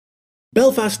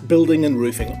Belfast Building and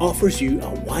Roofing offers you a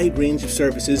wide range of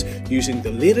services using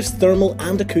the latest thermal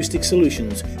and acoustic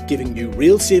solutions, giving you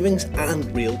real savings and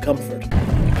real comfort.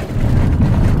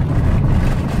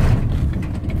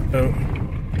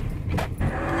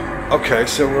 Okay,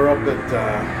 so we're up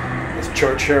at this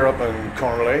church here up in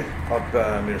Cornwall,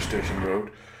 up near Station Road,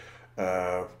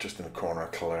 just in the corner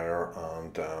of Killaire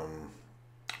and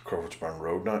Crawfordsburn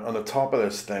Road. Now, on the top of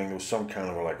this thing, there was some kind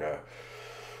of like a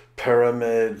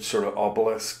pyramid sort of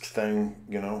obelisk thing,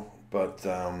 you know, but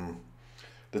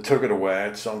they took it away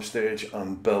at some stage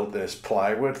and built this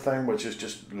plywood thing, which is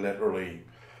just literally,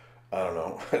 I don't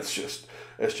know, it's just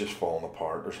falling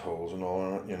apart. There's holes and all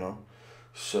in it, you know.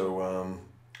 So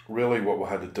really what we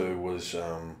had to do was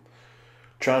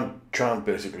try and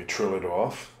basically trill it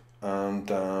off and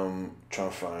try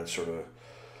and find sort of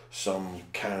some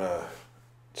kind of,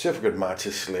 see if we could match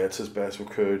his slates as best we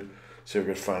could. See if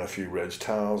we could find a few ridge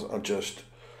tiles, and just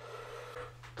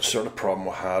the sort of problem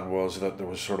we had was that there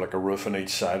was sort of like a roof on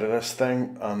each side of this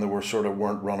thing, and they were sort of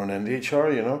weren't running into each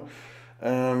other, you know.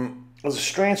 It was a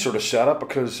strange sort of setup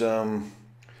because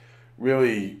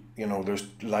really, you know, there's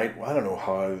light. I don't know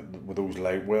how with those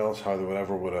light wells, how they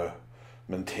would have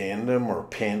maintained them or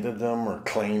painted them or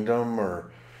cleaned them,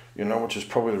 or you know, which is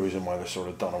probably the reason why they sort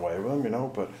of done away with them, you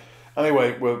know. But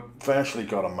anyway, we eventually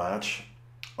got a match.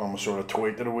 And we sort of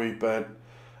tweaked it a wee bit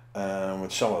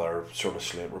with some other sort of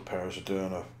slate repairs we're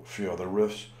doing, a few other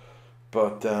roofs.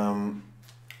 But I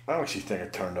actually think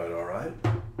it turned out alright.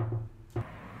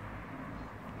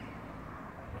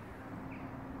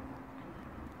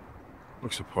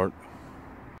 Looks the part.